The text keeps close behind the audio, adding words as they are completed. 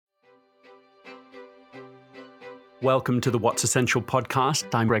Welcome to the What's Essential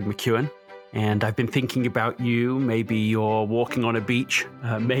podcast. I'm Greg McEwen, and I've been thinking about you. Maybe you're walking on a beach,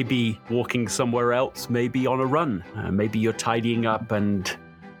 maybe walking somewhere else, maybe on a run, maybe you're tidying up and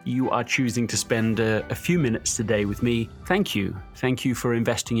you are choosing to spend a few minutes today with me. Thank you. Thank you for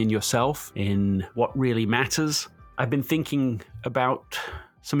investing in yourself, in what really matters. I've been thinking about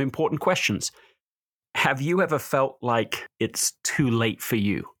some important questions. Have you ever felt like it's too late for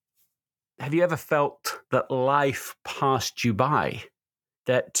you? Have you ever felt that life passed you by?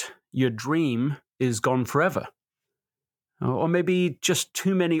 That your dream is gone forever? Or maybe just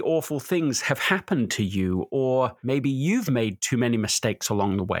too many awful things have happened to you, or maybe you've made too many mistakes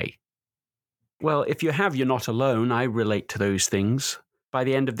along the way. Well, if you have, you're not alone. I relate to those things. By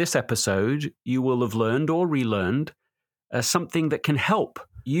the end of this episode, you will have learned or relearned something that can help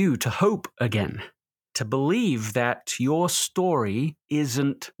you to hope again, to believe that your story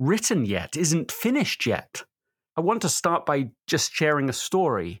isn't written yet, isn't finished yet. I want to start by just sharing a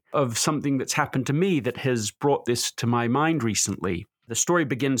story of something that's happened to me that has brought this to my mind recently. The story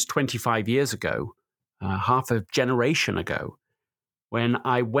begins 25 years ago, half a generation ago, when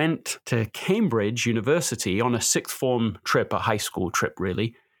I went to Cambridge University on a sixth form trip, a high school trip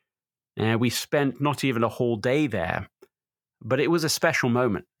really. And we spent not even a whole day there, but it was a special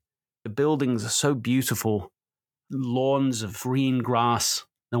moment. The buildings are so beautiful, lawns of green grass.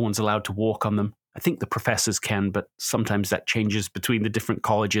 No one's allowed to walk on them. I think the professors can, but sometimes that changes between the different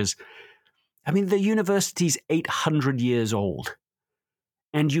colleges. I mean, the university's 800 years old,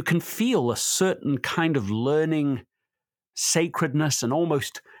 and you can feel a certain kind of learning, sacredness, and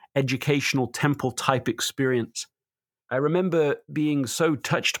almost educational temple-type experience. I remember being so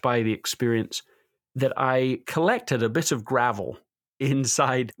touched by the experience that I collected a bit of gravel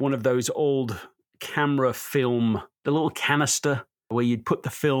inside one of those old camera film, the little canister where you'd put the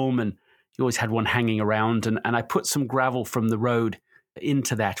film, and you always had one hanging around. And I put some gravel from the road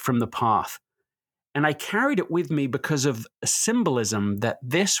into that, from the path. And I carried it with me because of a symbolism that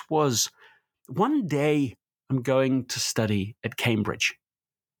this was one day I'm going to study at Cambridge.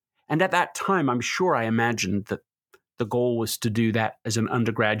 And at that time, I'm sure I imagined that the goal was to do that as an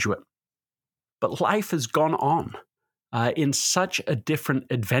undergraduate. But life has gone on. In such a different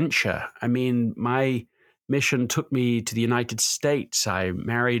adventure. I mean, my mission took me to the United States. I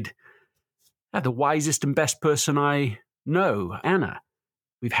married the wisest and best person I know, Anna.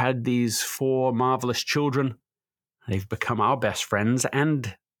 We've had these 4 marvelous children. They've become our best friends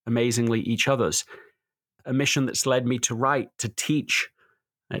and, amazingly, each other's. A mission that's led me to write, to teach.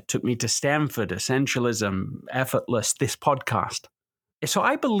 It took me to Stanford, Essentialism, Effortless, this podcast. So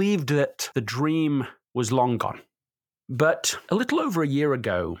I believed that the dream was long gone. But a little over a year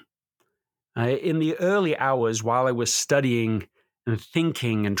ago, in the early hours while I was studying and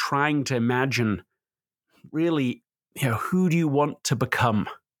thinking and trying to imagine, really, who do you want to become?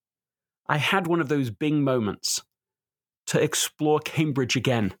 I had one of those Bing moments to explore Cambridge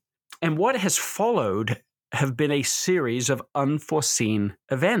again. And what has followed have been a series of unforeseen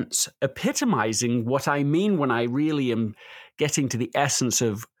events, epitomizing what I mean when I really am getting to the essence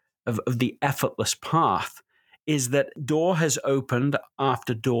of the effortless path. Is that door has opened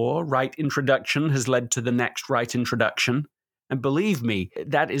after door, right introduction has led to the next right introduction. And believe me,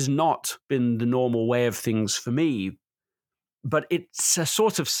 that has not been the normal way of things for me. But it's a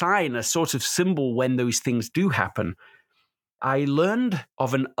sort of sign, a sort of symbol when those things do happen. I learned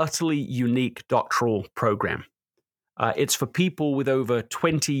of an utterly unique doctoral program. It's for people with over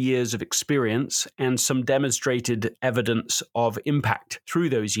 20 years of experience and some demonstrated evidence of impact through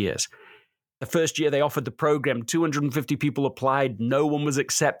those years. The first year they offered the program, 250 people applied, no one was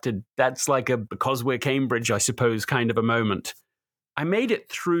accepted. That's like a because we're Cambridge, I suppose, kind of a moment. I made it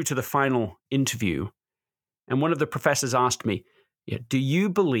through to the final interview, and one of the professors asked me, do you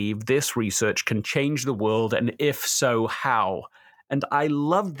believe this research can change the world, and if so, how? And I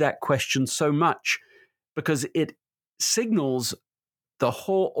loved that question so much because it signals the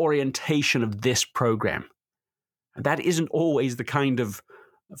whole orientation of this program. And that isn't always the kind of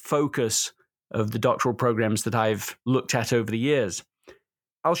focus of the doctoral programs that I've looked at over the years.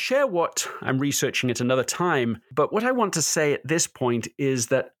 I'll share what I'm researching at another time, but what I want to say at this point is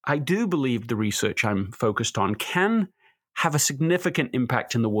that I do believe the research I'm focused on can have a significant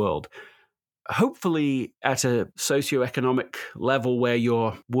impact in the world. Hopefully at a socioeconomic level where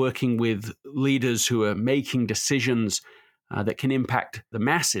you're working with leaders who are making decisions that can impact the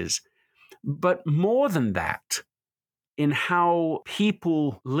masses. But more than that, in how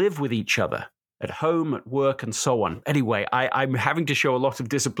people live with each other at home, at work, and so on. Anyway, I'm having to show a lot of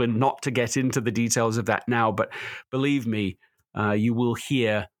discipline not to get into the details of that now, but believe me, you will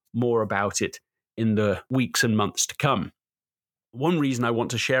hear more about it in the weeks and months to come. One reason I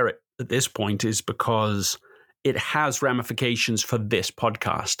want to share it at this point is because it has ramifications for this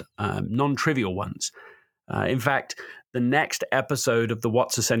podcast, non-trivial ones. In fact, the next episode of the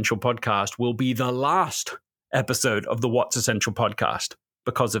What's Essential podcast will be the last episode of the What's Essential podcast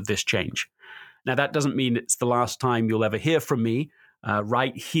because of this change. Now, that doesn't mean it's the last time you'll ever hear from me.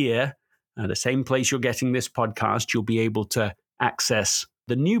 Right here, the same place you're getting this podcast, you'll be able to access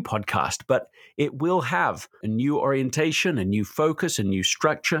the new podcast, but it will have a new orientation, a new focus, a new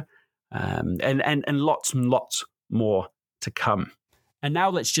structure, and lots more to come. And now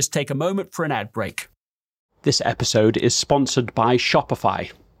let's just take a moment for an ad break. This episode is sponsored by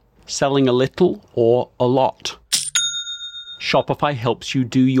Shopify. Selling a little or a lot. Shopify helps you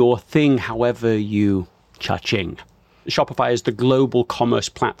do your thing however you cha-ching. Shopify is the global commerce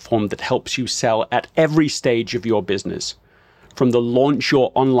platform that helps you sell at every stage of your business. From the launch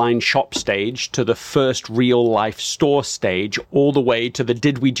your online shop stage to the first real life store stage, all the way to the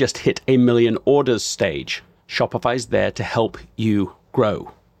did we just hit 1 million orders stage. Shopify's there to help you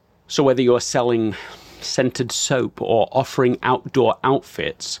grow. So whether you're selling scented soap or offering outdoor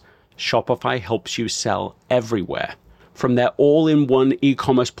outfits, Shopify helps you sell everywhere. From their all-in-one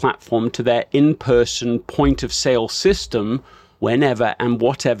e-commerce platform to their in-person point-of-sale system, whenever and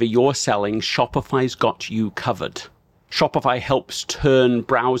whatever you're selling, Shopify's got you covered. Shopify helps turn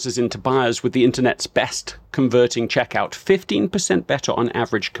browsers into buyers with the internet's best converting checkout, 15% better on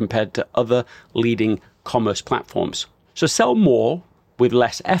average compared to other leading commerce platforms. So sell more with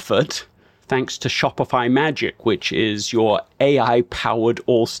less effort thanks to Shopify Magic, which is your AI-powered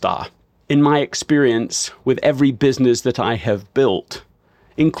all-star. In my experience with every business that I have built,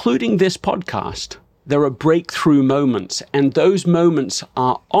 including this podcast, there are breakthrough moments, and those moments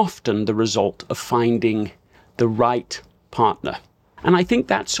are often the result of finding the right partner. And I think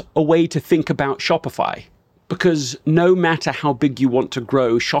that's a way to think about Shopify, because no matter how big you want to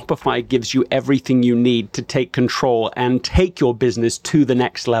grow, Shopify gives you everything you need to take control and take your business to the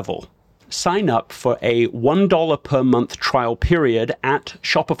next level. Sign up for a $1 per month trial period at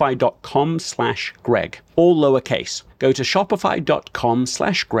shopify.com/Greg, all lowercase. Go to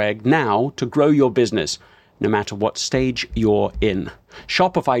shopify.com/Greg now to grow your business, no matter what stage you're in.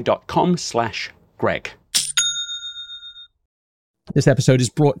 Shopify.com/Greg. This episode is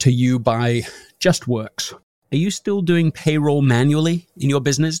brought to you by JustWorks. Are you still doing payroll manually in your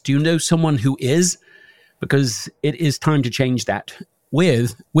business? Do you know someone who is? Because it is time to change that.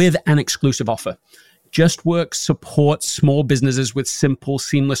 With an exclusive offer. JustWorks supports small businesses with simple,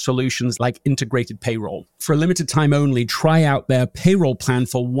 seamless solutions like integrated payroll. For a limited time only, try out their payroll plan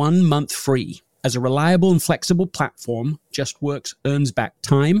for 1 month free. As a reliable and flexible platform, JustWorks earns back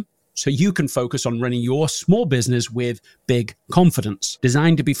time so you can focus on running your small business with big confidence.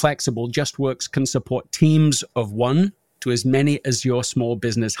 Designed to be flexible, JustWorks can support teams of 1 to as many as your small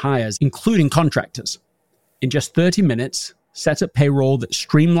business hires, including contractors. In just 30 minutes, set up payroll that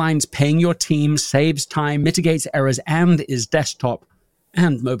streamlines paying your team, saves time, mitigates errors, and is desktop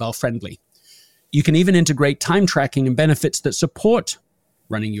and mobile friendly. You can even integrate time tracking and benefits that support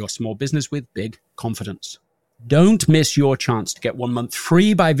running your small business with big confidence. Don't miss your chance to get 1 month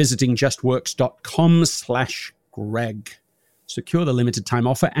free by visiting justworks.com/Greg. Secure the limited time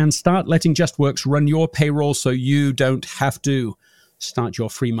offer and start letting JustWorks run your payroll so you don't have to. Start your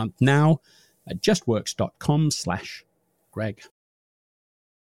free month now at justworks.com/Greg.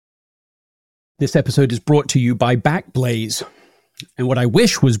 This episode is brought to you by Backblaze. And what I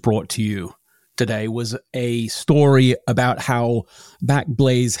wish was brought to you today was a story about how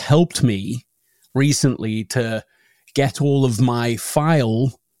Backblaze helped me recently to get all of my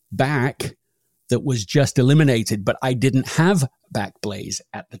file back that was just eliminated, but I didn't have Backblaze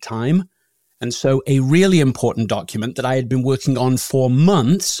at the time. And so a really important document that I had been working on for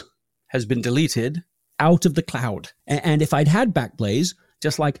months has been deleted out of the cloud. And if I'd had Backblaze,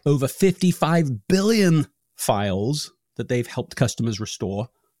 just like over 55 billion files that they've helped customers restore,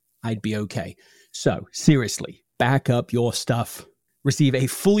 I'd be okay. So seriously, back up your stuff. Receive a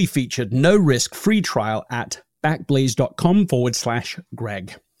fully featured, no-risk free trial at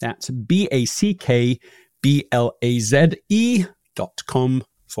backblaze.com/Greg. That's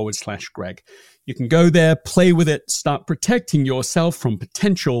backblaze.com/Greg. You can go there, play with it, start protecting yourself from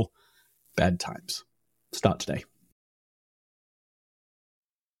potential bad times. Start today.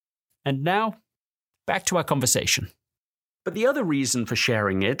 And now, back to our conversation. But the other reason for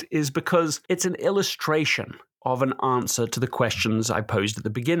sharing it is because it's an illustration of an answer to the questions I posed at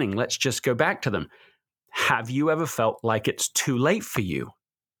the beginning. Let's just go back to them. Have you ever felt like it's too late for you?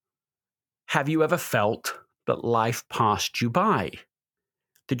 Have you ever felt that life passed you by?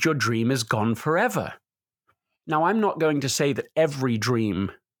 that your dream is gone forever. Now, I'm not going to say that every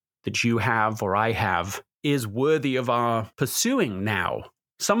dream that you have or I have is worthy of our pursuing now.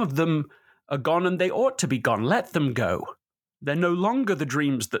 Some of them are gone and they ought to be gone. Let them go. They're no longer the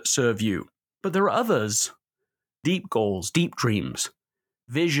dreams that serve you. But there are others, deep goals, deep dreams,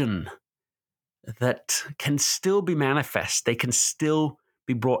 vision that can still be manifest. They can still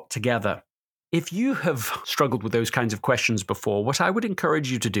be brought together. If you have struggled with those kinds of questions before, what I would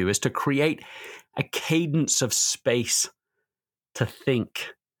encourage you to do is to create a cadence of space to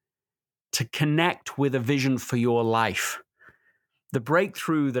think, to connect with a vision for your life. The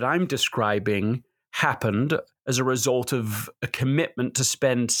breakthrough that I'm describing happened as a result of a commitment to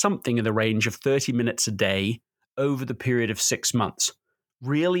spend something in the range of 30 minutes a day over the period of 6 months,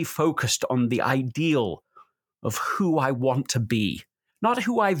 really focused on the ideal of who I want to be, not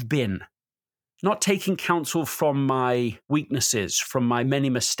who I've been, not taking counsel from my weaknesses, from my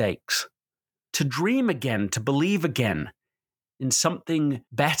many mistakes, to dream again, to believe again in something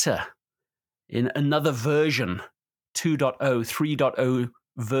better, in another version, 2.0, 3.0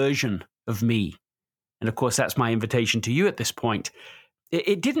 version of me. And of course, that's my invitation to you at this point.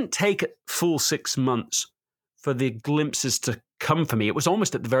 It didn't take a full 6 months for the glimpses to come for me. It was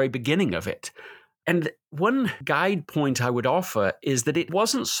almost at the very beginning of it. And one guide point I would offer is that it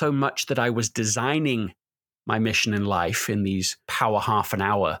wasn't so much that I was designing my mission in life in these power half an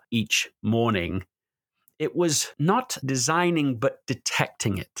hour each morning. It was not designing, but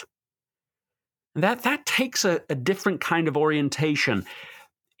detecting it. And that takes a different kind of orientation.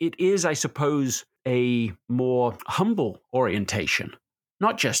 It is, I suppose, a more humble orientation.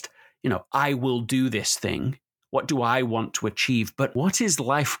 Not just, I will do this thing. What do I want to achieve? But what is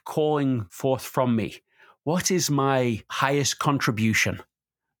life calling forth from me? What is my highest contribution?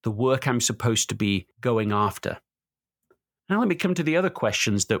 The work I'm supposed to be going after. Now let me come to the other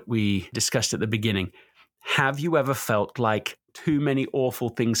questions that we discussed at the beginning. Have you ever felt like too many awful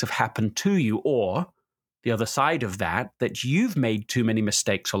things have happened to you, or the other side of that you've made too many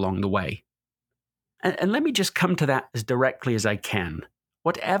mistakes along the way? And let me just come to that as directly as I can.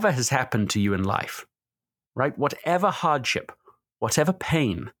 Whatever has happened to you in life, right? Whatever hardship, whatever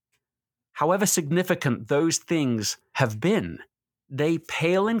pain, however significant those things have been, they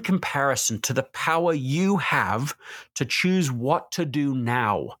pale in comparison to the power you have to choose what to do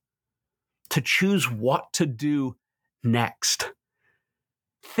now, to choose what to do next.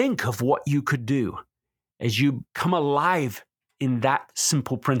 Think of what you could do as you come alive in that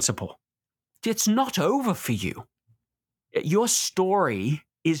simple principle. It's not over for you. Your story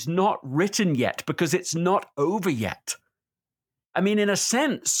is not written yet because it's not over yet. I mean, in a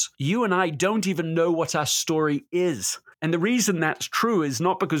sense, you and I don't even know what our story is. And the reason that's true is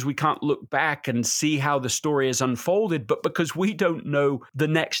not because we can't look back and see how the story has unfolded, but because we don't know the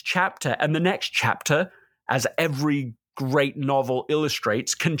next chapter. And the next chapter, as every great novel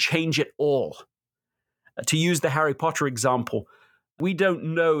illustrates, can change it all. To use the Harry Potter example, we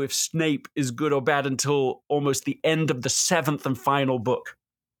don't know if Snape is good or bad until almost the end of the 7th and final book.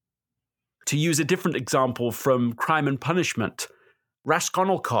 To use a different example from Crime and Punishment,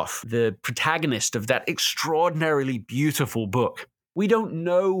 Raskolnikov, the protagonist of that extraordinarily beautiful book, we don't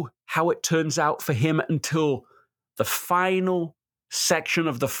know how it turns out for him until the final section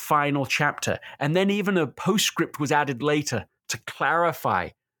of the final chapter. And then even a postscript was added later to clarify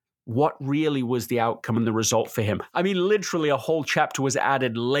what really was the outcome and the result for him. I mean, literally a whole chapter was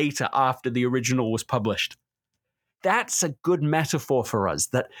added later after the original was published. That's a good metaphor for us,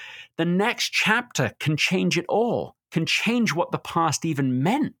 that the next chapter can change it all, can change what the past even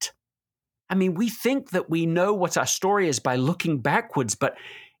meant. I mean, we think that we know what our story is by looking backwards, but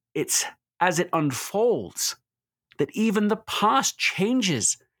it's as it unfolds that even the past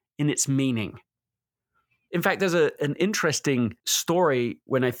changes in its meaning. In fact, there's an interesting story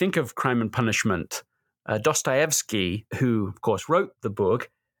when I think of Crime and Punishment. Dostoevsky, who, of course, wrote the book,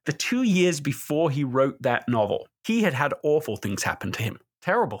 the 2 years before he wrote that novel, he had had awful things happen to him,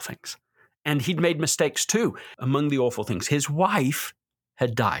 terrible things. And he'd made mistakes too. Among the awful things, his wife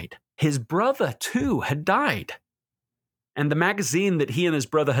had died. His brother, too, had died. And the magazine that he and his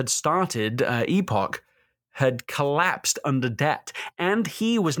brother had started, Epoch, had collapsed under debt, and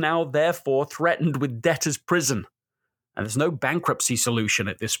he was now therefore threatened with debtor's prison. And there's no bankruptcy solution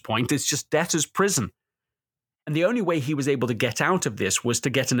at this point, it's just debtor's prison. And the only way he was able to get out of this was to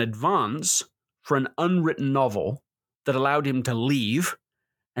get an advance for an unwritten novel that allowed him to leave,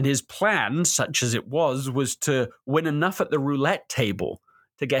 and his plan, such as it was to win enough at the roulette table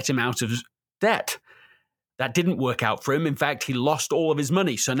to get him out of debt. That didn't work out for him. In fact, he lost all of his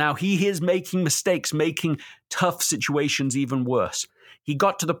money. So now he is making mistakes, making tough situations even worse. he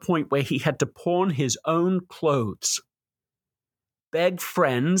got to the point where he had to pawn his own clothes, beg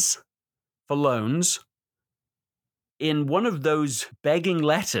friends for loans. In one of those begging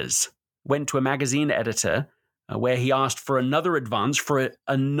letters, went to a magazine editor where he asked for another advance for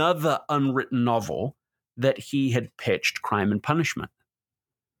another unwritten novel that he had pitched, Crime and Punishment.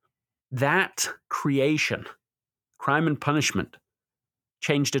 That creation, Crime and Punishment,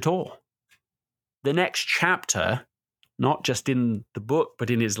 changed it all. The next chapter, not just in the book, but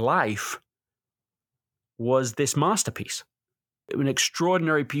in his life, was this masterpiece. An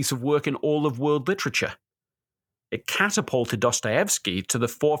extraordinary piece of work in all of world literature. It catapulted Dostoevsky to the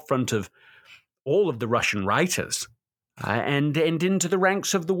forefront of all of the Russian writers and into the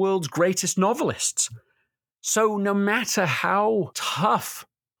ranks of the world's greatest novelists. So no matter how tough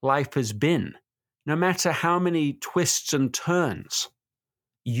life has been, no matter how many twists and turns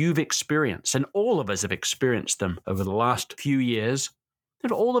you've experienced, and all of us have experienced them over the last few years,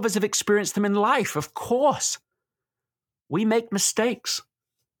 and all of us have experienced them in life, of course. We make mistakes.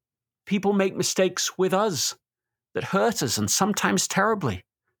 People make mistakes with us that hurt us, and sometimes terribly.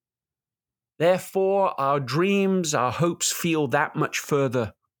 Therefore, our dreams, our hopes feel that much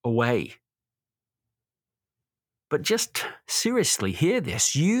further away. But just seriously, hear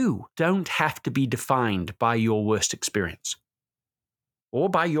this. You don't have to be defined by your worst experience or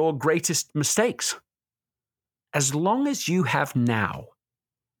by your greatest mistakes. As long as you have now,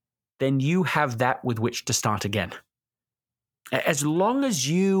 then you have that with which to start again. As long as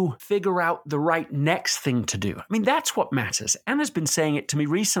you figure out the right next thing to do. I mean, that's what matters. Anna's been saying it to me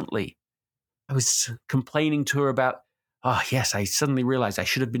recently. I was complaining to her about, yes, I suddenly realized I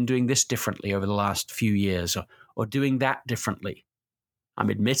should have been doing this differently over the last few years, or doing that differently. I'm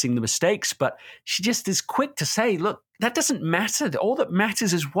admitting the mistakes, but she just is quick to say, look, that doesn't matter. All that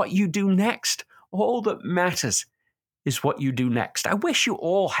matters is what you do next. All that matters is what you do next. I wish you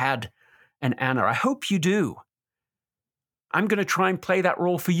all had an Anna. I hope you do. I'm going to try and play that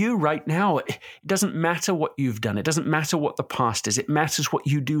role for you right now. It doesn't matter what you've done. It doesn't matter what the past is. It matters what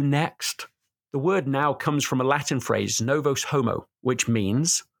you do next. The word now comes from a Latin phrase, novus homo, which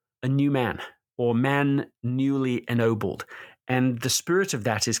means a new man, or man newly ennobled. And the spirit of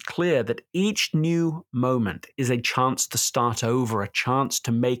that is clear that each new moment is a chance to start over, a chance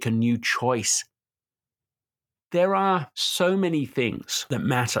to make a new choice. There are so many things that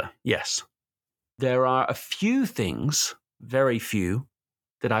matter, yes. There are a few things, very few,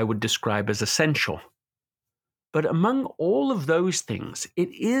 that I would describe as essential. But among all of those things, it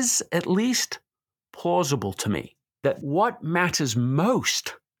is at least plausible to me that what matters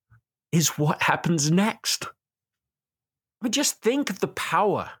most is what happens next. I mean, just think of the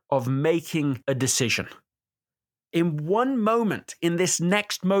power of making a decision. In one moment, in this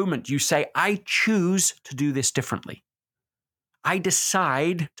next moment, you say, I choose to do this differently. I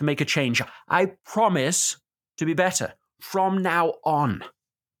decide to make a change. I promise to be better. From now on,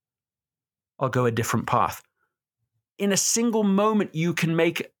 I'll go a different path. In a single moment, you can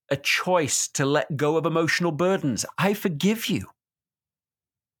make a choice to let go of emotional burdens. I forgive you.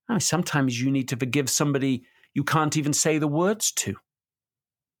 I mean, sometimes you need to forgive somebody you can't even say the words to.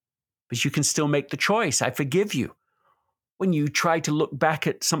 But you can still make the choice. I forgive you. When you try to look back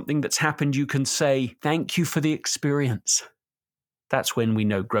at something that's happened, you can say, thank you for the experience. That's when we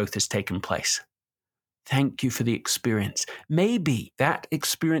know growth has taken place. Thank you for the experience. Maybe that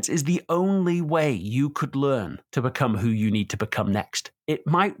experience is the only way you could learn to become who you need to become next. It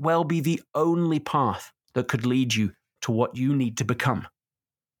might well be the only path that could lead you to what you need to become.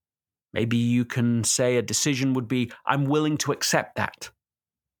 Maybe you can say a decision would be, I'm willing to accept that.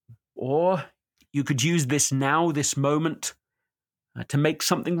 Or you could use this now, this moment, to make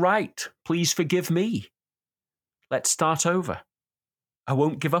something right. Please forgive me. Let's start over. I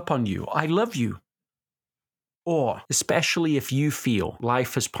won't give up on you. I love you. Or, especially if you feel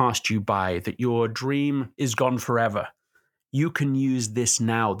life has passed you by, that your dream is gone forever, you can use this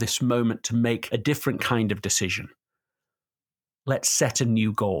now, this moment, to make a different kind of decision. Let's set a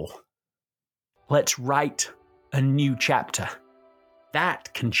new goal. Let's write a new chapter.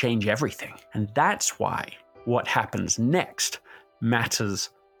 That can change everything. And that's why what happens next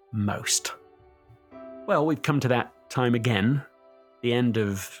matters most. Well, we've come to that time again, the end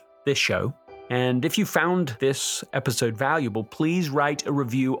of this show. And if you found this episode valuable, please write a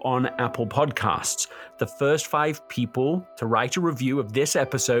review on Apple Podcasts. The first 5 people to write a review of this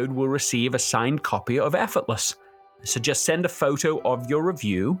episode will receive a signed copy of Effortless. So just send a photo of your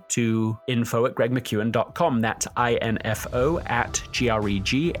review to info@gregmckeown.com. That's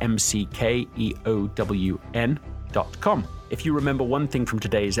info@gregmckeown.com. If you remember one thing from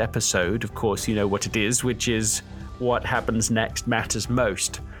today's episode, of course, you know what it is, which is what happens next matters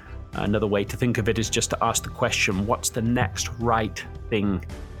most. Another way to think of it is just to ask the question, what's the next right thing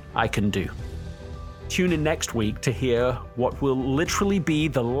I can do? Tune in next week to hear what will literally be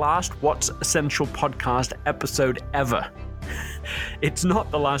the last What's Essential podcast episode ever. It's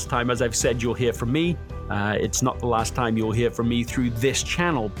not the last time, as I've said, you'll hear from me. It's not the last time you'll hear from me through this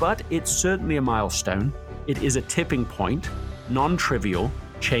channel, but it's certainly a milestone. It is a tipping point, non-trivial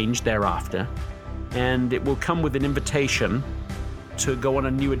change thereafter, and it will come with an invitation to go on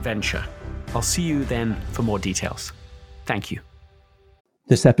a new adventure. I'll see you then for more details. Thank you.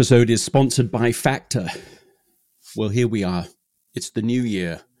 This episode is sponsored by Factor. Well, here we are. It's the new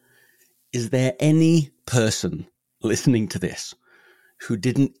year. Is there any person listening to this who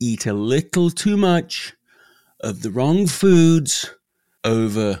didn't eat a little too much of the wrong foods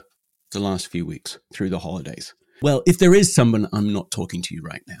over the last few weeks through the holidays? Well, if there is someone, I'm not talking to you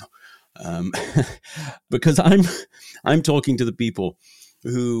right now, because I'm talking to the people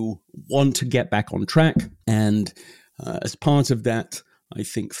who want to get back on track. And as part of that, I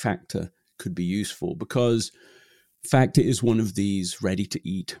think Factor could be useful, because Factor is one of these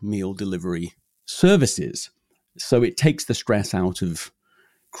ready-to-eat meal delivery services. So it takes the stress out of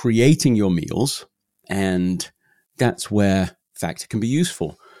creating your meals, and that's where Factor can be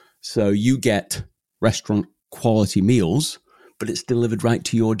useful. So you get restaurant quality meals, but it's delivered right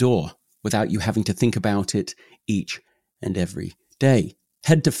to your door without you having to think about it each and every day.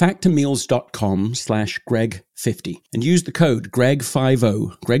 Head to factormeals.com/Greg50 and use the code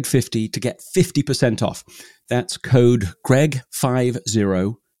Greg50, Greg50 to get 50% off. That's code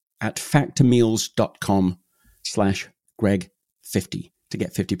Greg50 at factormeals.com/Greg50 to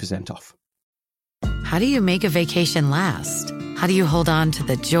get 50% off. How do you make a vacation last? How do you hold on to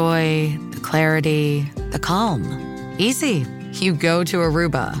the joy, the clarity, the calm? Easy. You go to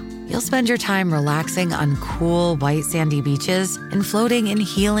Aruba. You'll spend your time relaxing on cool, white, sandy beaches and floating in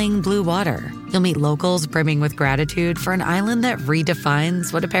healing blue water. You'll meet locals brimming with gratitude for an island that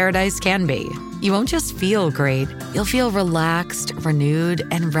redefines what a paradise can be. You won't just feel great. You'll feel relaxed, renewed,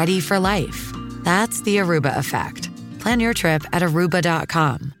 and ready for life. That's the Aruba effect. Plan your trip at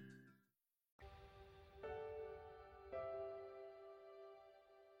Aruba.com.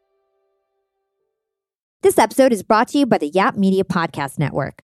 This episode is brought to you by the Yap Media Podcast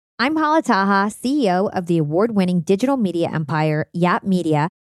Network. I'm Hala Taha, CEO of the award-winning digital media empire, Yap Media,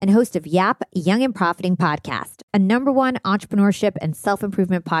 and host of Yap Young and Profiting Podcast, a #1 entrepreneurship and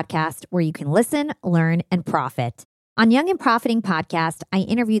self-improvement podcast where you can listen, learn, and profit. On Young and Profiting Podcast, I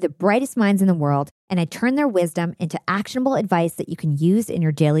interview the brightest minds in the world, and I turn their wisdom into actionable advice that you can use in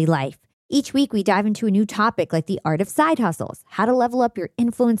your daily life. Each week, we dive into a new topic like the art of side hustles, how to level up your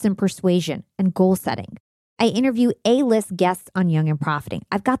influence and persuasion, and goal setting. I interview A-list guests on Young and Profiting.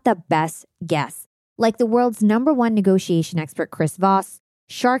 I've got the best guests, like the world's #1 negotiation expert, Chris Voss,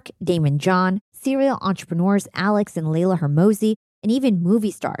 Shark Damon John, serial entrepreneurs Alex and Layla Hermosi, and even movie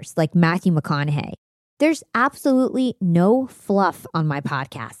stars like Matthew McConaughey. There's absolutely no fluff on my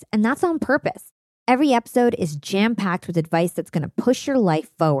podcast, and that's on purpose. Every episode is jam-packed with advice that's going to push your life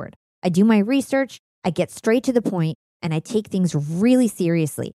forward. I do my research, I get straight to the point, and I take things really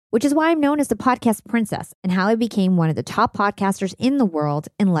seriously, which is why I'm known as the podcast princess and how I became one of the top podcasters in the world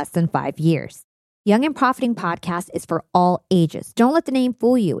in less than 5 years. Young and Profiting Podcast is for all ages. Don't let the name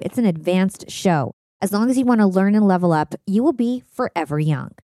fool you. It's an advanced show. As long as you want to learn and level up, you will be forever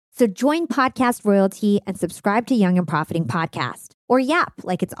young. So join podcast royalty and subscribe to Young and Profiting Podcast, or YAP,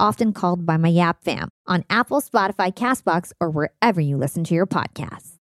 like it's often called by my YAP fam, on Apple, Spotify, CastBox, or wherever you listen to your podcasts.